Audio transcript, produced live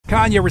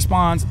Kanye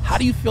responds, how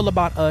do you feel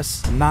about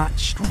us not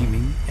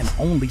streaming and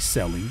only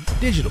selling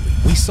digitally?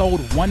 We sold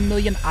 1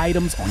 million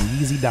items on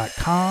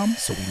Yeezy.com,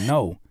 so we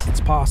know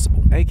it's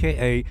possible,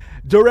 aka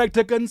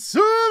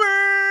direct-to-consumer.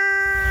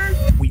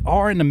 We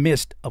are in the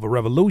midst of a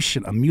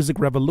revolution, a music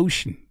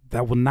revolution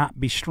that will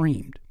not be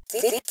streamed.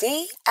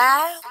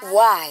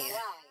 DIY.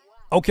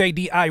 Okay,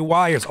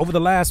 DIYers, over the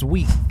last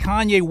week,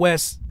 Kanye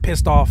West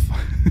pissed off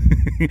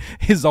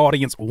his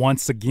audience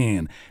once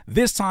again,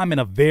 this time in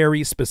a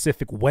very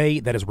specific way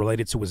that is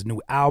related to his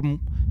new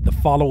album, the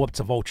follow-up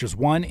to Vultures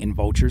 1 and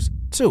Vultures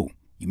 2.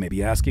 You may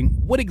be asking,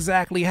 what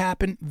exactly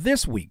happened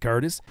this week,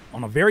 Curtis?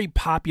 On a very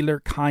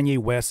popular Kanye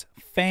West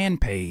fan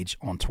page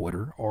on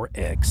Twitter, or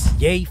X,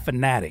 Ye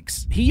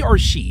Fanatics, he or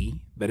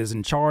she that is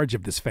in charge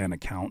of this fan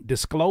account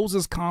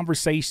discloses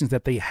conversations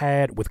that they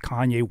had with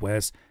Kanye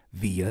West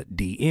via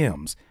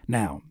DMs.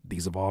 Now,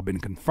 these have all been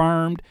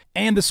confirmed,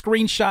 and the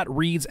screenshot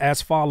reads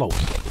as follows.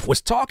 Was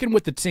talking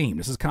with the team,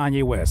 this is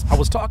Kanye West, I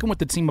was talking with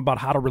the team about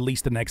how to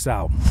release the next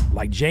album.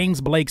 Like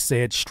James Blake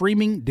said,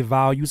 streaming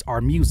devalues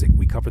our music.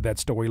 We covered that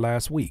story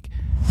last week.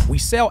 We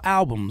sell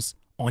albums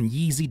on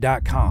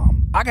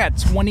Yeezy.com. I got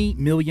 20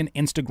 million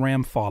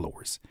Instagram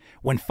followers.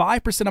 When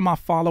 5% of my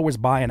followers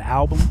buy an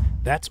album,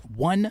 that's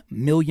 1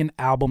 million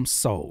albums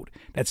sold.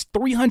 That's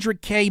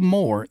 300K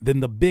more than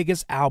the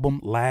biggest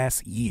album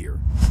last year.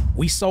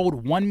 We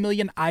sold 1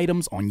 million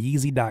items on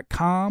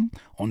Yeezy.com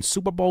on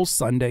Super Bowl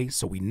Sunday,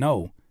 so we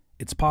know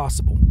it's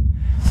possible.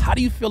 How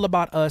do you feel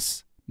about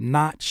us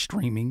not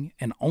streaming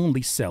and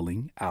only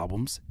selling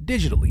albums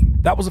digitally?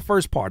 That was the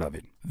first part of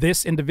it.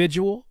 This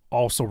individual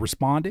also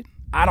responded,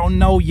 I don't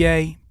know,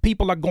 Ye.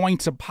 People are going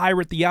to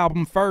pirate the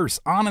album first.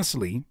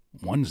 Honestly,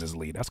 one's his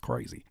lead. That's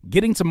crazy.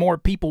 Getting to more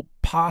people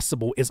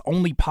possible is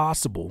only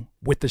possible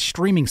with the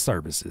streaming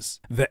services.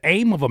 The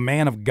aim of a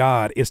man of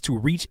God is to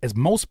reach as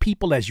most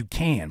people as you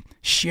can.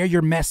 Share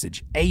your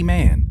message.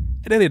 Amen.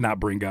 They did not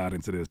bring God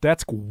into this.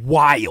 That's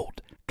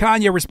wild.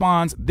 Kanye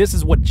responds, this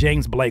is what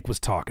James Blake was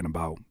talking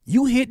about.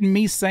 You hitting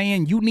me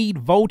saying you need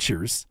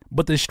vultures,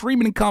 but the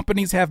streaming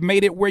companies have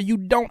made it where you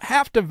don't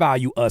have to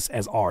value us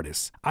as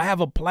artists. I have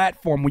a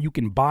platform where you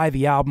can buy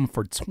the album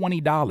for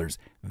 $20.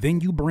 Then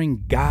you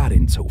bring God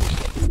into it.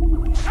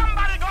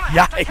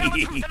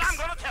 Yikes.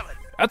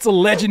 That's a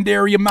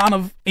legendary amount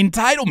of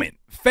entitlement.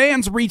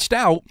 Fans reached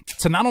out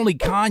to not only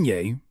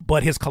Kanye,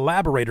 but his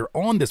collaborator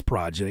on this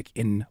project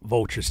in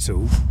Vultures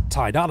 2,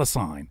 Ty Dolla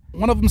 $ign.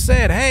 One of them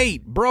said, hey,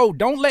 bro,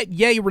 don't let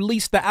Ye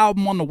release the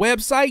album on the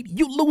website.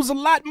 You lose a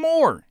lot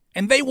more.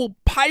 And they will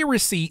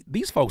piracy,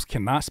 these folks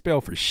cannot spell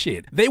for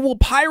shit. They will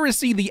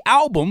piracy the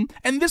album,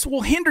 and this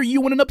will hinder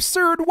you in an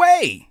absurd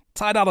way.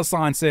 Ty Dolla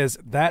 $ign says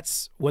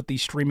that's what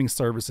these streaming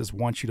services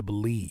want you to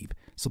believe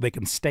so they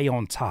can stay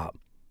on top.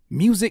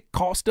 Music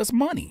costs us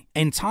money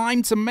and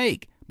time to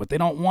make, but they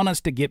don't want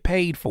us to get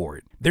paid for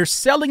it. They're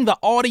selling the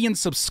audience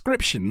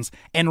subscriptions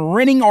and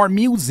renting our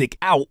music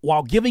out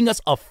while giving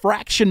us a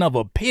fraction of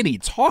a penny.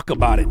 Talk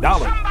about it,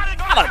 dollar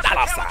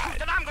sign.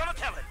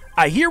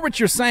 I hear what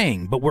you're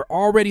saying, but we're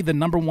already the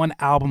 #1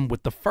 album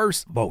with the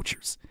first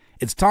Vultures.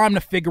 It's time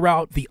to figure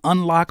out the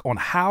unlock on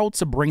how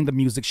to bring the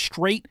music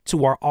straight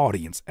to our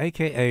audience,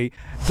 aka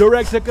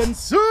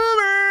direct-to-consumer.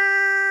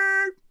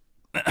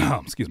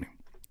 Excuse me.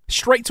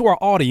 Straight to our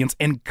audience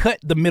and cut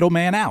the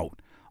middleman out.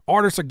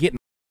 Artists are getting,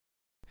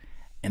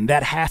 and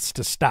that has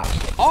to stop.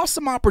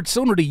 Awesome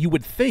opportunity, you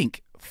would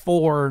think,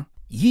 for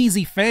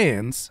Yeezy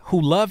fans who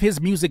love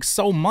his music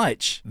so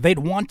much, they'd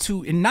want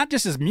to, and not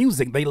just his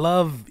music, they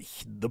love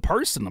the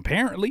person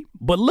apparently.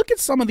 But look at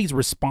some of these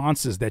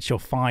responses that you'll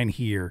find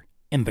here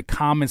in the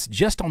comments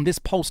just on this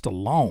post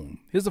alone.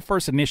 Here's the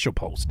first initial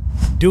post.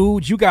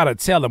 Dude, you gotta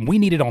tell him we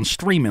need it on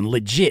streaming,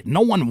 legit.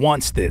 No one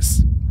wants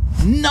this.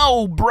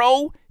 No,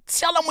 bro.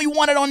 Tell him we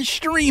want it on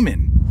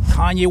streaming.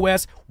 Kanye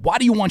West, why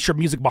do you want your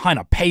music behind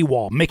a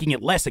paywall, making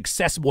it less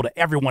accessible to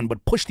everyone,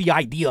 but push the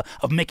idea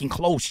of making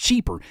clothes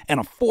cheaper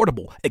and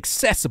affordable,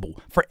 accessible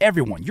for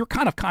everyone? You're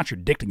kind of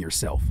contradicting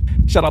yourself.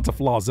 Shout out to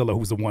Flawzilla,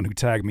 who's the one who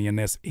tagged me in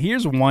this.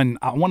 Here's one,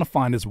 I want to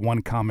find this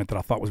one comment that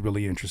I thought was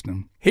really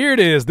interesting. Here it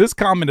is. This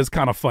comment is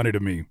kind of funny to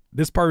me.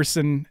 This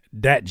person,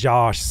 Dat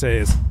Josh,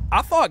 says,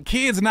 I thought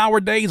kids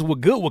nowadays were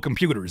good with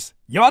computers.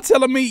 Y'all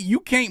telling me you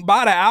can't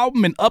buy the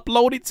album and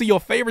upload it to your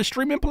favorite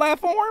streaming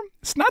platform?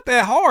 It's not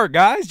that hard,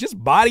 guys.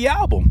 Just buy the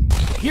album.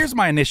 Here's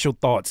my initial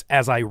thoughts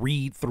as I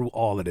read through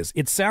all of this.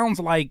 It sounds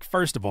like,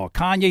 first of all,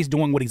 Kanye's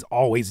doing what he's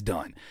always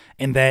done,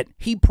 in that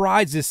he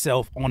prides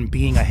himself on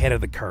being ahead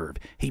of the curve.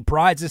 He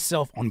prides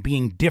himself on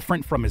being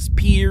different from his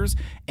peers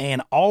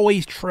and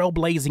always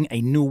trailblazing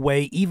a new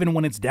way, even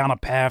when it's down a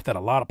path that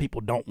a lot of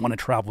people don't want to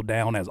travel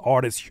down as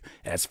artists,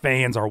 as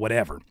fans, or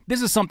whatever.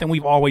 This is something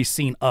we've always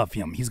seen of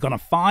him. He's going to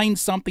find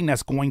something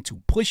that's going to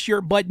push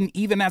your button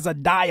even as a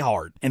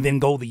diehard, and then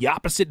go the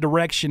opposite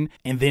direction,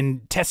 and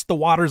then test the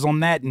waters on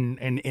that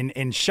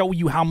and show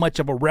you how much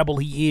of a rebel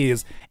he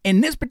is. In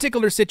this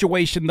particular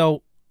situation,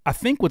 though, I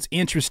think what's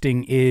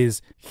interesting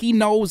is he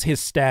knows his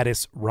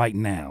status right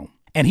now.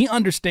 And he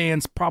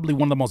understands probably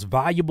one of the most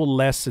valuable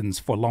lessons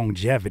for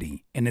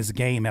longevity in this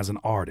game as an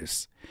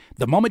artist.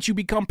 The moment you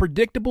become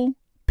predictable,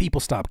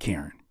 people stop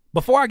caring.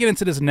 Before I get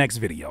into this next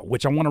video,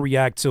 which I want to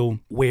react to,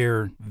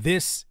 where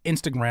this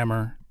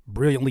Instagrammer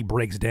brilliantly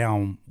breaks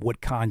down what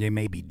Kanye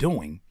may be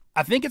doing,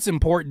 I think it's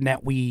important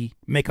that we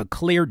make a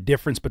clear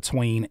difference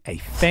between a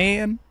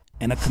fan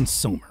and a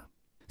consumer.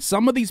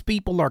 Some of these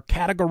people are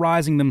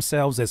categorizing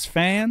themselves as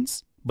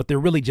fans, but they're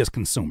really just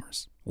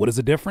consumers. What is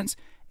the difference?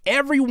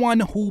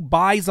 Everyone who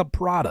buys a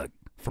product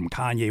from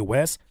Kanye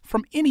West,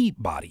 from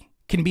anybody,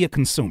 can be a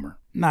consumer.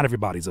 Not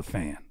everybody's a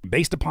fan.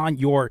 Based upon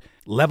your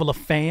level of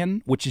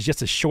fan, which is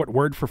just a short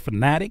word for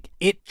fanatic,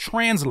 it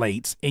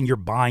translates in your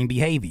buying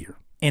behavior.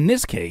 In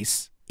this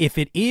case, if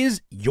it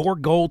is your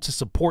goal to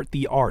support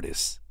the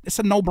artist, it's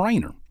a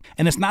no-brainer.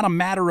 And it's not a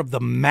matter of the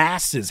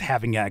masses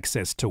having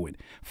access to it.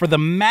 For the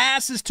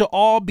masses to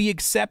all be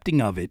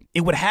accepting of it,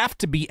 it would have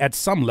to be at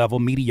some level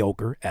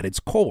mediocre at its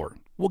core.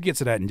 We'll get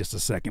to that in just a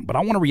second, but I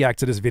want to react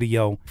to this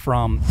video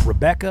from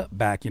Rebecca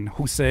Backen,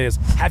 who says,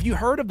 have you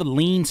heard of the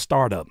lean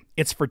startup?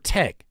 It's for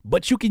tech,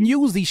 but you can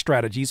use these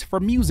strategies for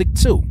music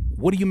too.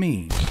 What do you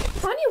mean?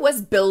 Kanye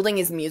was building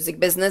his music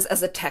business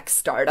as a tech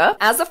startup.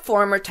 As a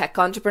former tech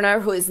entrepreneur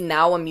who is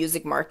now a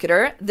music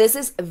marketer, this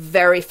is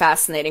very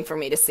fascinating for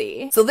me to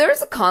see. So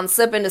there's a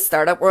concept in the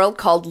startup world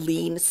called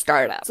lean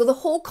startup. So the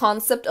whole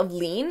concept of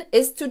lean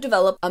is to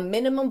develop a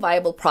minimum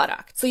viable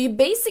product. So you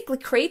basically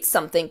create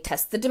something,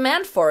 test the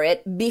demand for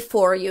it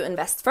before you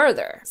invest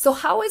further. So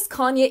how is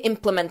Kanye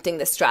implementing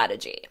this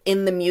strategy?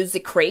 In the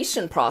music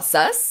creation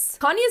process,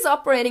 Kanye is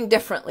operating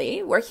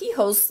differently, where he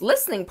hosts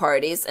listening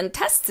parties and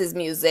tests his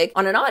music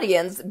on an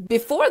audience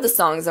before the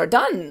songs are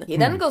done. He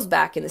then goes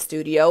back in the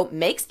studio,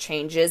 makes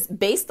changes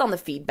based on the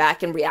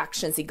feedback and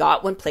reactions he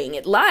got when playing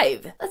it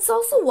live. That's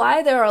also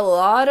why there are a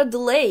lot of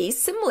delays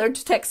similar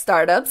to tech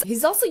startups.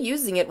 He's also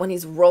using it when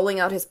he's rolling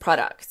out his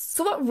products.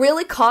 So what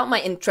really caught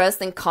my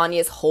interest in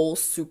Kanye's whole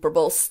Super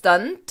Bowl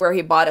stunt, where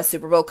he bought a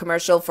Super Bowl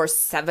commercial for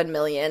 $7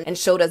 million and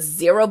showed a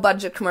zero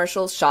budget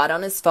commercial shot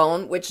on his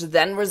phone, which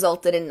then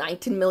resulted in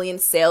 19 million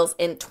sales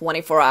in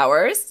 24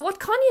 hours. What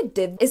Kanye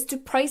did is to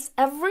price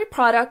every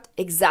product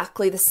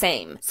exactly the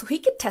same, so he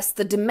could test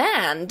the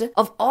demand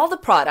of all the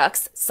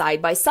products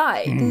side by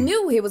side. He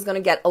knew he was going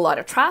to get a lot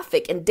of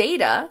traffic and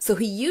data, so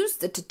he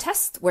used it to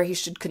test where he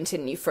should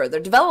continue further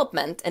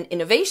development and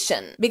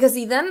innovation, because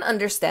he then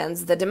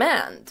understands the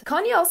demand.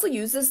 Kanye also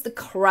uses the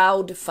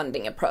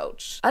crowdfunding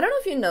approach. I don't know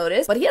if you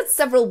noticed, but he had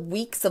several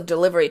weeks of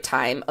delivery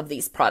time of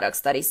these products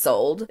that he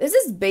sold. This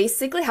is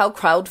basically how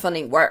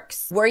crowdfunding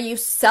works, where you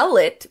sell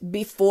it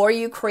before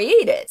you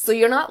create it, so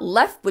you're not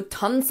left with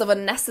tons of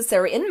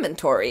unnecessary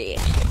inventory.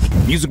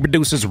 Music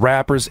producers,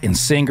 rappers, and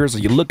singers, are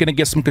you looking to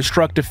get some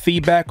constructive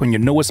feedback on your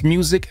newest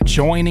music?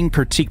 Joining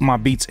Critique My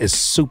Beats is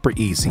super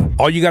easy.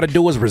 All you gotta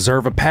do is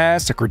reserve a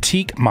pass to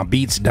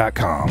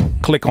critiquemybeats.com.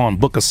 Click on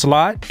book a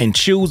slot and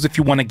choose if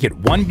you want to get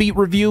 1 beat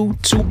review,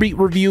 2 beat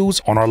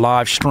reviews on our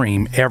live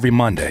stream every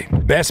Monday.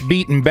 Best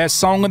beat and best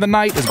song of the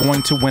night is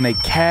going to win a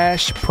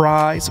cash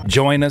prize.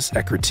 Join us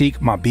at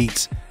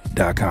critiquemybeats.com.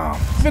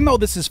 Even though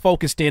this is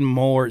focused in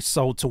more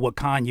so to what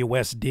Kanye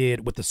West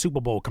did with the Super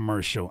Bowl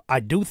commercial, I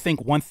do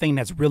think one thing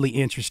that's really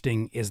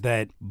interesting is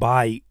that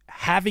by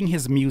having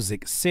his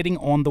music sitting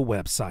on the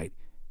website,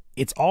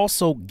 it's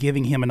also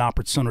giving him an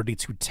opportunity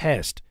to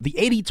test the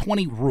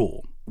 80-20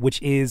 rule, which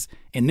is,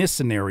 in this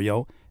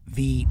scenario,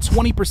 the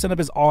 20% of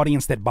his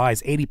audience that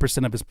buys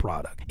 80% of his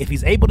product. If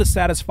he's able to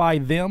satisfy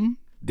them,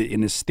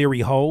 and this theory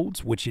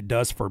holds, which it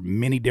does for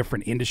many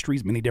different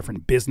industries, many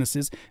different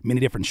businesses, many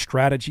different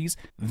strategies,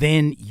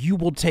 then you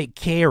will take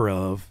care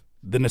of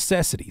the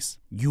necessities.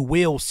 You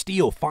will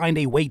still find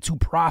a way to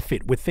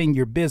profit within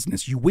your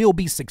business. You will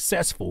be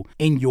successful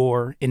in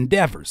your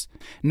endeavors.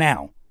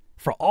 Now,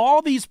 for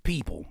all these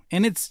people,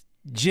 and it's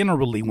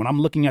generally, when I'm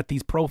looking at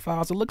these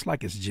profiles, it looks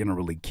like it's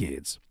generally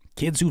kids.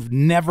 Kids who've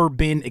never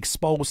been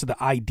exposed to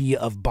the idea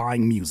of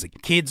buying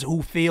music. Kids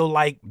who feel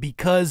like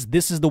because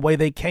this is the way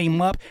they came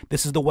up,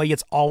 this is the way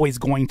it's always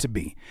going to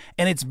be.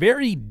 And it's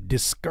very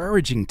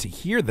discouraging to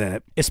hear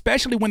that,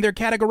 especially when they're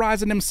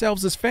categorizing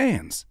themselves as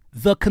fans.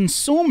 The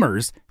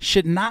consumers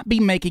should not be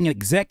making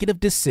executive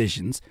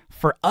decisions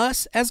for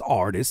us as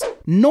artists,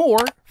 nor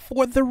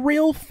for the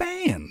real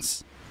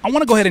fans. I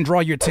want to go ahead and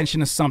draw your attention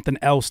to something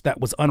else that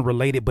was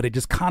unrelated, but it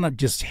just kind of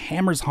just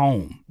hammers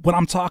home what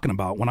I'm talking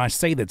about when I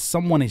say that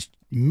someone is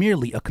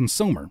merely a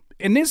consumer.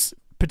 In this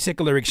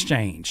particular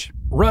exchange,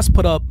 Russ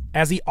put up,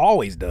 as he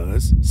always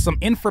does, some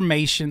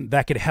information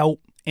that could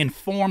help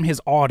inform his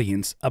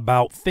audience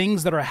about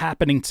things that are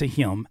happening to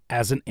him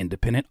as an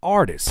independent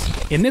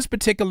artist. In this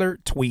particular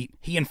tweet,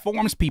 he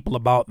informs people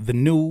about the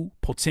new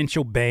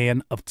potential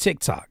ban of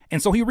TikTok.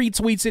 And so he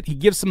retweets it, he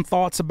gives some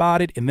thoughts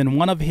about it, and then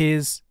one of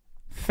his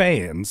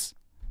fans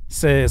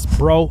says,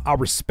 "Bro, I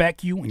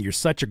respect you and you're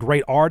such a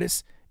great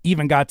artist.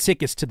 Even got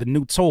tickets to the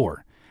new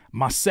tour,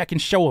 my second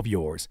show of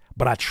yours,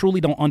 but I truly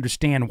don't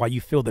understand why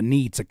you feel the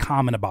need to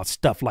comment about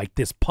stuff like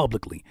this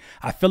publicly.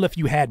 I feel if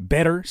you had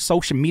better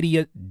social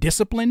media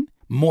discipline,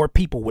 more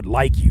people would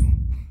like you."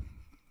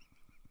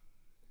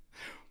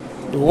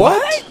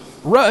 What?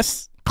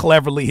 Russ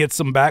cleverly hits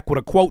him back with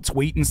a quote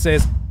tweet and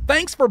says,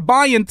 "Thanks for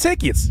buying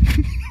tickets."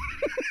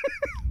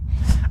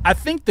 I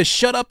think the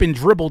shut up and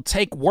dribble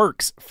take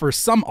works for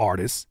some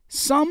artists.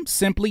 Some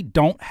simply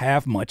don't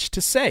have much to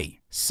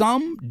say.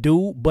 Some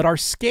do, but are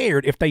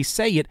scared if they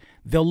say it,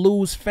 they'll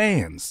lose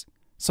fans.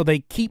 So they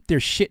keep their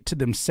shit to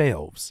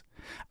themselves.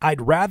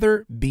 I'd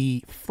rather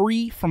be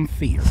free from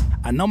fear.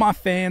 I know my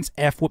fans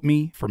F with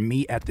me for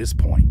me at this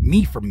point.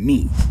 Me for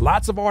me.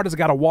 Lots of artists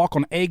gotta walk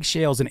on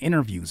eggshells in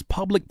interviews.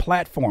 Public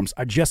platforms,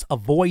 I just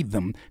avoid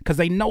them because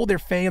they know their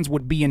fans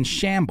would be in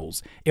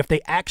shambles if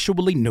they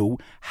actually knew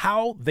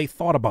how they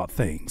thought about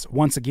things.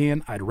 Once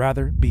again, I'd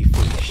rather be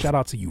free. Shout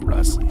out to you,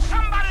 Russ.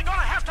 Somebody gonna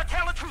have to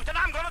tell the truth, and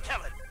I'm gonna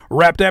tell it.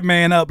 Wrap that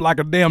man up like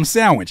a damn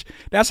sandwich.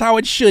 That's how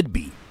it should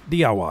be.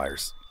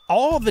 DIYers.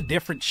 All the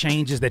different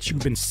changes that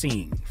you've been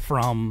seeing,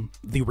 from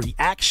the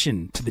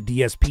reaction to the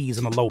DSPs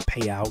and the low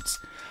payouts,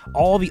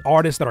 all the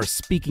artists that are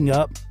speaking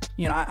up.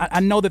 You know,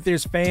 I know that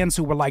there's fans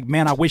who were like,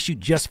 man, I wish you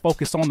just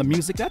focus on the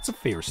music. That's a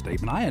fair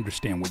statement. I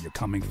understand where you're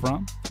coming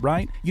from,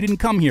 right? You didn't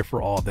come here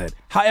for all that.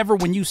 However,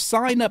 when you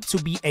sign up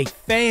to be a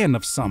fan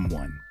of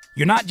someone,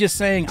 you're not just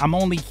saying, I'm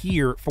only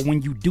here for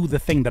when you do the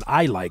thing that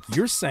I like.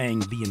 You're saying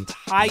the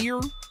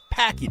entire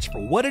package for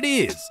what it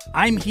is.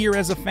 I'm here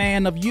as a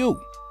fan of you.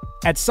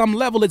 At some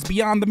level, it's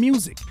beyond the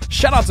music.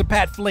 Shout out to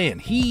Pat Flynn.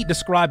 He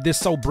described this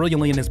so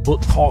brilliantly in his book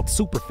called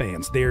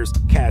Superfans. There's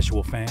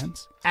casual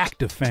fans,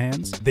 active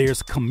fans,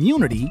 there's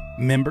community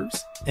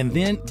members, and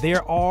then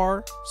there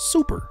are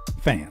super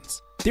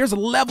fans. There's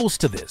levels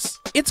to this.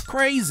 It's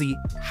crazy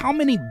how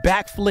many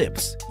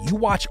backflips you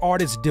watch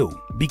artists do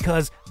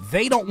because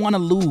they don't want to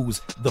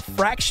lose the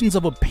fractions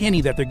of a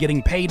penny that they're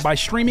getting paid by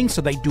streaming,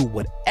 so they do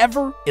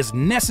whatever is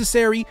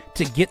necessary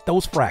to get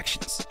those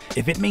fractions.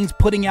 If it means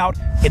putting out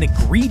an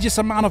egregious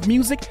amount of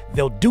music,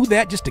 they'll do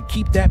that just to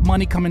keep that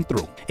money coming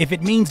through. If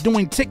it means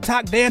doing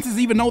TikTok dances,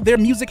 even though their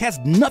music has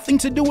nothing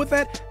to do with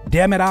that,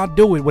 damn it, I'll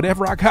do it.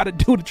 Whatever I gotta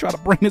do to try to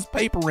bring this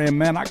paper in,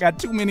 man. I got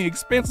too many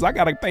expenses. I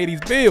gotta pay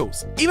these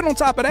bills. Even on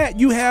top of that,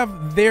 you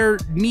have their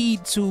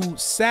need to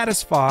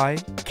satisfy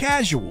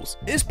casuals.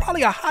 It's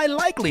probably a high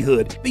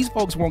likelihood these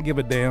folks won't give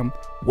a damn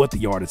what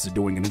the artists are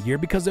doing in a year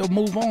because they'll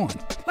move on.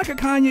 Like a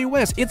Kanye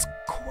West, it's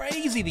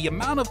crazy the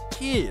amount of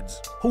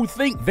kids who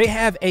think they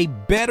have a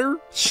better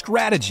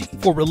strategy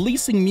for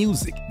releasing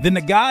music than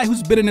the guy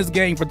who's been in this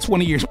game for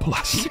 20 years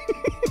plus.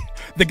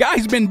 The guy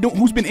who's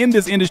been in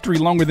this industry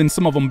longer than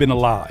some of them been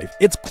alive.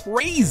 It's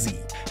crazy.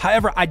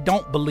 However, I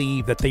don't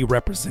believe that they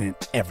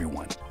represent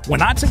everyone.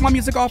 When I took my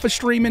music off of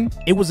streaming,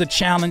 it was a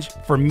challenge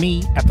for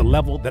me at the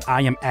level that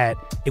I am at.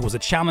 It was a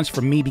challenge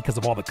for me because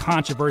of all the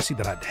controversy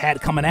that I had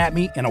coming at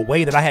me in a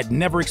way that I had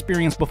never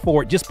experienced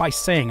before, just by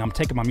saying I'm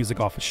taking my music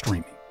off of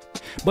streaming.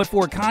 But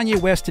for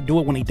Kanye West to do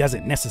it when he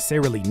doesn't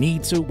necessarily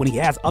need to, when he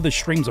has other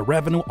streams of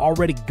revenue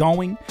already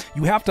going,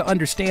 you have to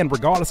understand,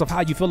 regardless of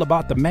how you feel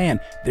about the man,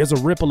 there's a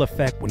ripple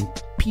effect when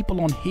people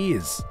on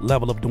his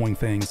level of doing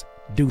things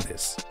do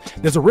this.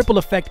 There's a ripple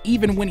effect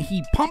even when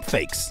he pump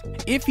fakes.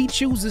 If he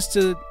chooses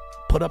to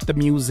put up the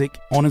music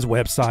on his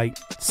website,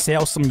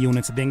 sell some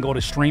units, and then go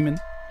to streaming,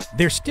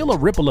 there's still a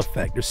ripple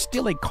effect. There's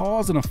still a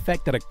cause and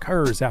effect that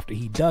occurs after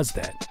he does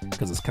that,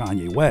 because it's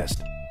Kanye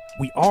West.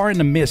 We are in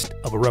the midst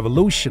of a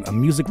revolution, a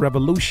music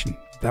revolution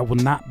that will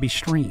not be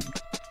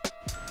streamed.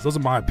 Those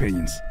are my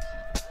opinions.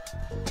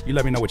 You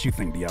let me know what you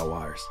think,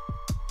 DIYers.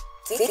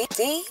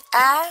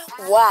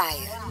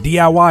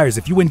 DIYers,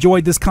 if you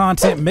enjoyed this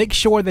content, make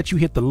sure that you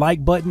hit the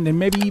like button and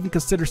maybe even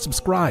consider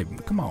subscribing.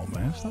 Come on,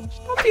 man.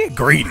 Stop being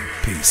greedy.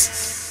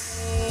 Peace.